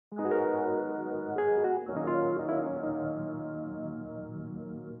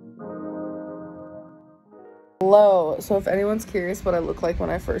Hello. So if anyone's curious what I look like when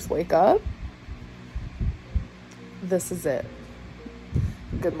I first wake up, this is it.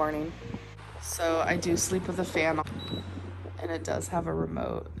 Good morning. So I do sleep with a fan on, and it does have a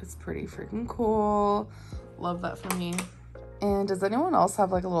remote. It's pretty freaking cool. Love that for me. And does anyone else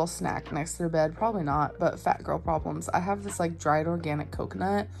have like a little snack next to their bed? Probably not, but fat girl problems. I have this like dried organic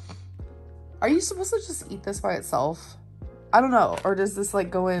coconut. Are you supposed to just eat this by itself? I don't know. Or does this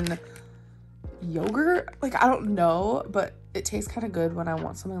like go in yogurt? Like, I don't know, but it tastes kind of good when I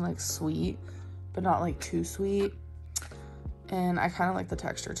want something like sweet, but not like too sweet. And I kind of like the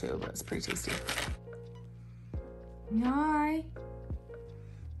texture too, but it's pretty tasty. Hi.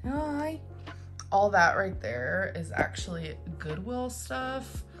 Hi. All that right there is actually Goodwill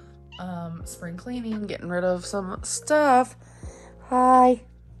stuff. Spring cleaning, getting rid of some stuff. Hi.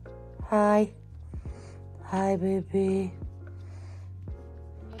 Hi. Hi, baby.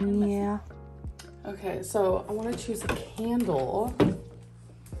 Yeah. Okay, so I want to choose a candle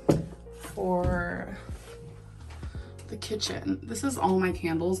for the kitchen. This is all my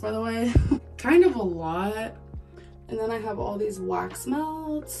candles, by the way. Kind of a lot. And then I have all these wax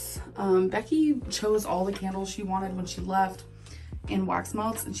melts. Becky chose all the candles she wanted when she left and wax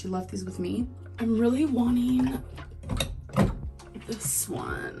melts, and she left these with me. I'm really wanting this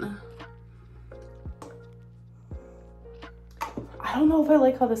one. I don't know if I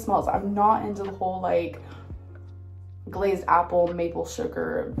like how this smells. I'm not into the whole like glazed apple, maple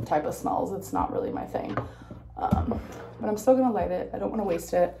sugar type of smells. It's not really my thing. But I'm still gonna light it. I don't want to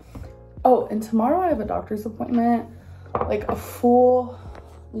waste it. Oh, and tomorrow I have a doctor's appointment, like a full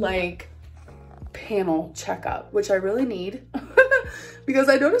like panel checkup, which I really need because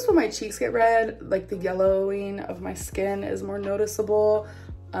I notice when my cheeks get red, like the yellowing of my skin is more noticeable.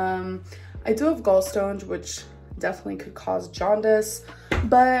 I do have gallstones, which definitely could cause jaundice,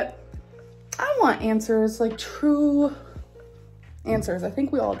 but I want answers, like true answers. I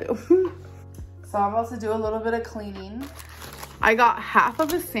think we all do. So I'm about to do a little bit of cleaning. I got half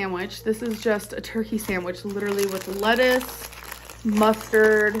of a sandwich. This is just a turkey sandwich, literally with lettuce,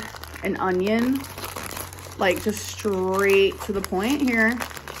 mustard, and onion. Like just straight to the point here,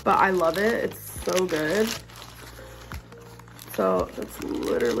 but I love it. It's so good. So that's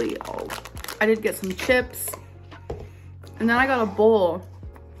literally all. I did get some chips. And then I got a bowl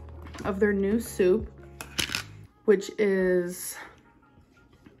of their new soup, which is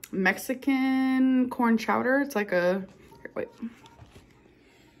Mexican corn chowder. It's like a, here, wait.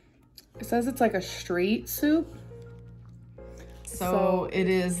 It says it's like a straight soup. So it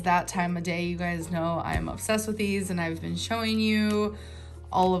is that time of day. You guys know I'm obsessed with these, and I've been showing you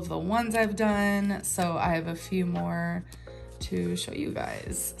all of the ones I've done. So I have a few more to show you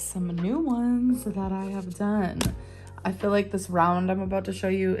guys. Some new ones that I have done. I feel like this round I'm about to show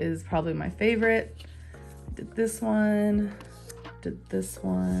you is probably my favorite. Did this one, did this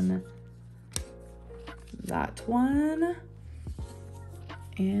one, that one,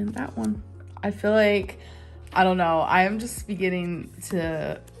 and that one. I feel like, I don't know, I am just beginning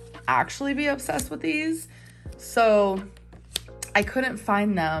to actually be obsessed with these. So I couldn't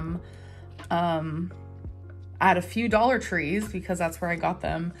find them at a few Dollar Trees because that's where I got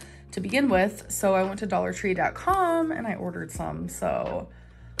them to begin with. So I went to dollartree.com and I ordered some. So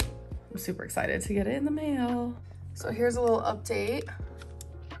I'm super excited to get it in the mail. So here's a little update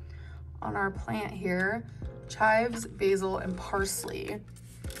on our plant here. Chives, basil, and parsley.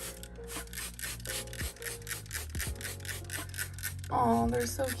 Oh, they're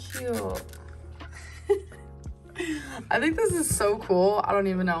so cute. I think this is so cool. I don't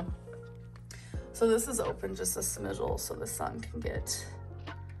even know. So this is open just a smidgle so the sun can get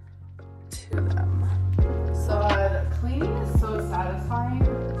to them. So cleaning is so satisfying.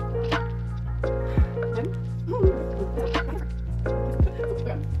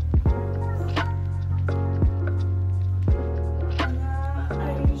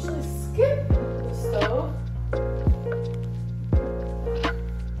 I usually skip the stove.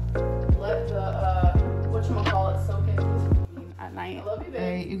 Let the whatchamacallit soak in at night. I love you, babe. All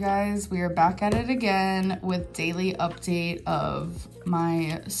right, you guys, we are back at it again with daily update of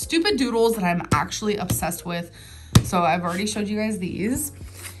my stupid doodles that I'm actually obsessed with. So I've already showed you guys these.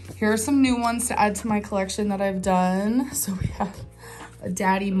 Here are some new ones to add to my collection that I've done. So we have a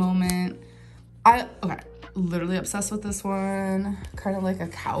daddy moment. Okay, literally obsessed with this one. Kind of like a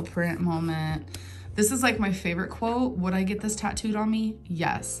cow print moment. This is like my favorite quote. Would I get this tattooed on me?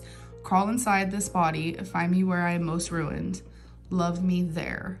 Yes. Crawl inside this body, find me where I am most ruined. Love me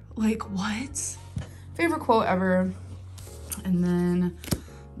there. Like, what? Favorite quote ever. And then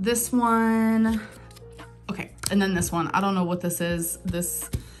this one. Okay, and then this one. I don't know what this is.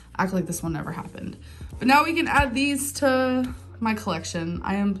 Act like this one never happened. But now we can add these to my collection.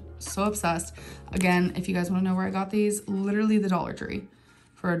 I am so obsessed. Again, if you guys want to know where I got these, literally the Dollar Tree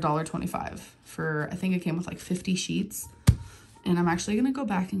for $1.25 for, I think it came with like 50 sheets. And I'm actually gonna go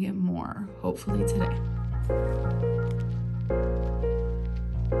back and get more, hopefully today.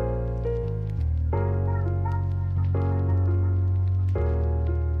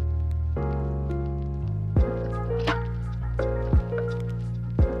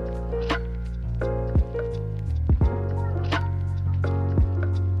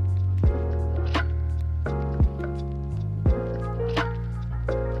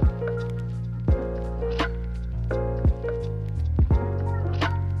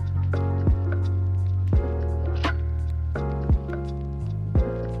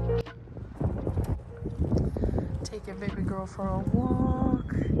 Taking baby girl for a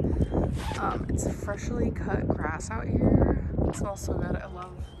walk. It's freshly cut grass out here. It smells so good. I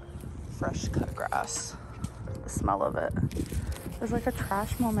love fresh cut grass. The smell of it. There's like a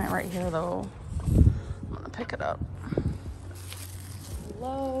trash moment right here though. I'm gonna pick it up.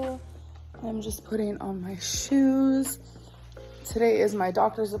 Hello. I'm just putting on my shoes. Today is my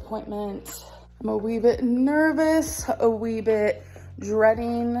doctor's appointment. I'm a wee bit nervous, a wee bit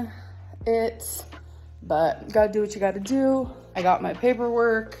dreading it, but gotta do what you gotta do. I got my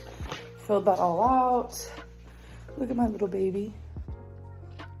paperwork, filled that all out. Look at my little baby.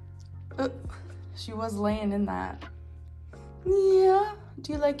 She was laying in that. Yeah,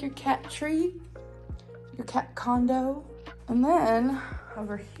 do you like your cat treat? Your cat condo? And then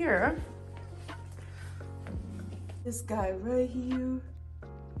over here, this guy right here.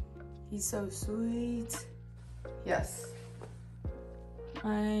 He's so sweet. Yes.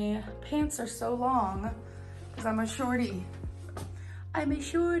 My pants are so long because I'm a shorty. I'm a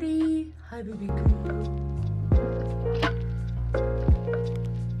shorty. Hi, baby girl.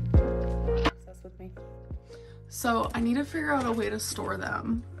 Obsessed with me. So I need to figure out a way to store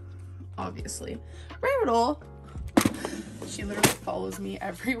them, obviously. Randall. She literally follows me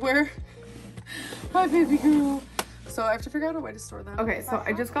everywhere. Hi, baby girl. So I have to figure out a way to store them. Okay, so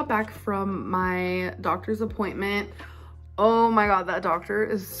I just got back from my doctor's appointment. Oh my God, that doctor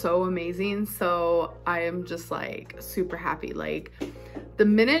is so amazing. So I am just like super happy. Like the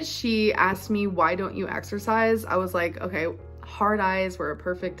minute she asked me, why don't you exercise? I was like, okay, hard eyes were a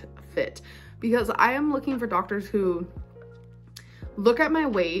perfect fit because I am looking for doctors who look at my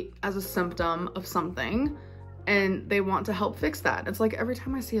weight as a symptom of something and they want to help fix that. It's like every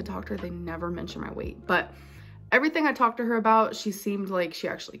time I see a doctor, they never mention my weight, but everything I talked to her about, she seemed like she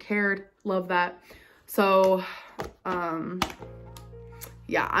actually cared. Love that. So,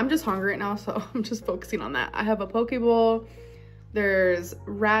 yeah, I'm just hungry right now, so I'm just focusing on that. I have a poke bowl. There's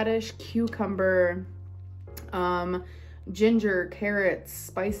radish, cucumber, ginger, carrots,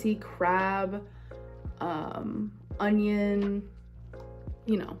 spicy crab, onion,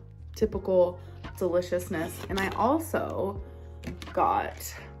 you know, typical deliciousness. And I also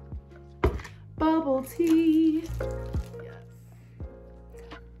got bubble tea. Yes.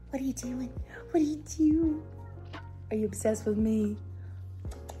 What are you doing? What are you doing? Are you obsessed with me?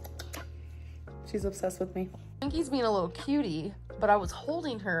 She's obsessed with me. I think he's being a little cutie, but I was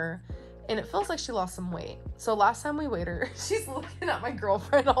holding her and it feels like she lost some weight. So last time we weighed her, she's looking at my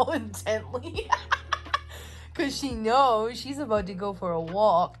girlfriend all intently because she knows she's about to go for a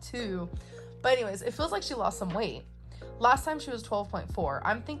walk too. But anyways, it feels like she lost some weight. Last time she was 12.4.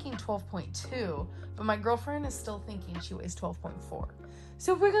 I'm thinking 12.2, but my girlfriend is still thinking she weighs 12.4.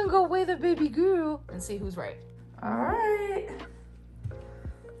 So we're gonna go weigh the baby girl and see who's right. All right.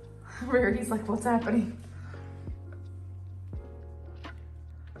 Rarity's like, what's happening?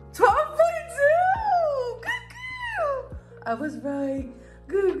 12.2! Goo goo! I was right.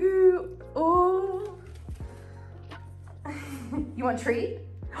 Goo goo. Oh. You want a treat?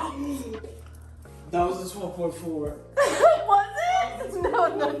 That was a 12.4. Was it? No. Are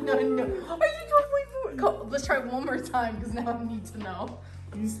you 12.4? Let's try one more time because now I need to know.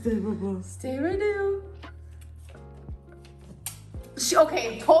 You stay right now. Stay right now.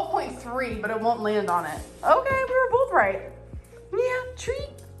 Okay, 12.3, but it won't land on it. Okay, we were both right. Yeah, treat.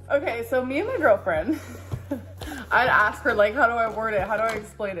 Okay, so me and my girlfriend, I'd ask her, like, how do I word it? How do I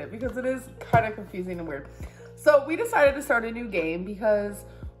explain it? Because it is kind of confusing and weird. So we decided to start a new game because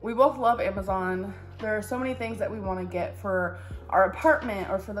we both love Amazon. There are so many things that we want to get for our apartment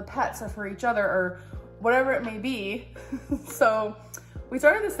or for the pets or for each other or whatever it may be. So we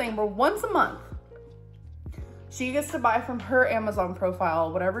started this thing where once a month, she gets to buy from her Amazon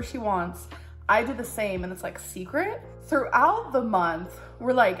profile whatever she wants. I do the same and it's like secret. Throughout the month,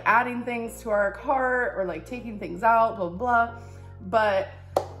 we're like adding things to our cart or like taking things out, blah, blah. But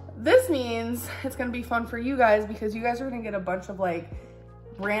this means it's gonna be fun for you guys because you guys are gonna get a bunch of like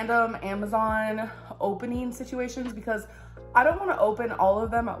random Amazon opening situations because I don't want to open all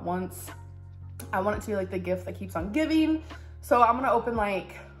of them at once. I want it to be like the gift that keeps on giving. So I'm gonna open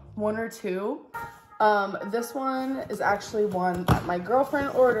like 1 or 2. This one is actually one that my girlfriend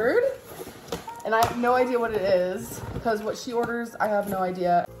ordered and I have no idea what it is because what she orders, I have no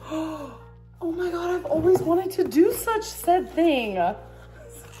idea. Oh my God, I've always wanted to do such said thing.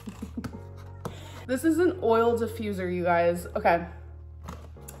 This is an oil diffuser, you guys. Okay.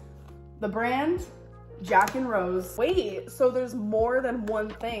 The brand, Jack and Rose. Wait, so there's more than one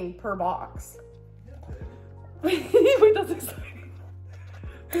thing per box. Wait, that's exciting.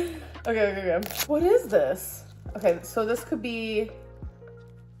 Okay. What is this? Okay, so this could be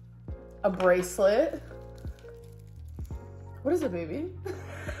a bracelet. What is it, baby?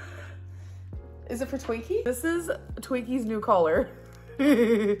 Is it for Twinkie? This is Twinkie's new collar.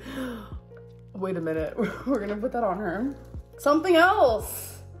 Wait a minute, we're gonna put that on her. Something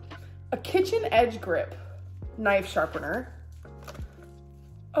else. A kitchen edge grip knife sharpener.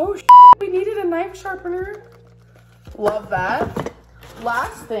 Oh, we needed a knife sharpener. Love that.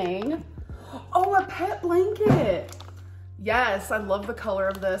 Last thing. Oh, a pet blanket. Yes, I love the color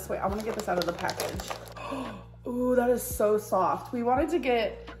of this. Wait, I want to get this out of the package. Ooh, that is so soft. We wanted to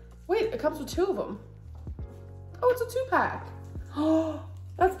get, wait, it comes with 2 of them. Oh, it's a 2-pack. Oh,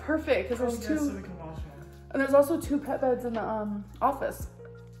 that's perfect because there's 2. So we can wash one. And there's also 2 pet beds in the office.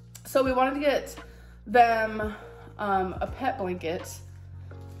 So we wanted to get them a pet blanket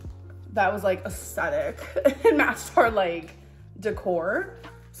that was like aesthetic and matched our like decor.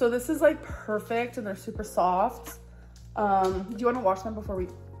 So this is like perfect and they're super soft. Do you want to wash them before we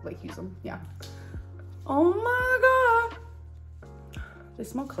like use them? Yeah. Oh my God. They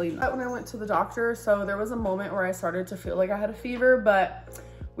smell clean. When I went to the doctor, so there was a moment where I started to feel like I had a fever, but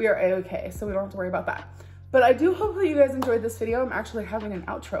we are a-okay, so we don't have to worry about that. But I do hope that you guys enjoyed this video. I'm actually having an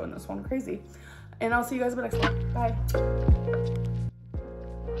outro in this one, crazy. And I'll see you guys in the next one. Bye.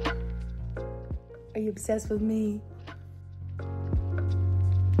 Are you obsessed with me?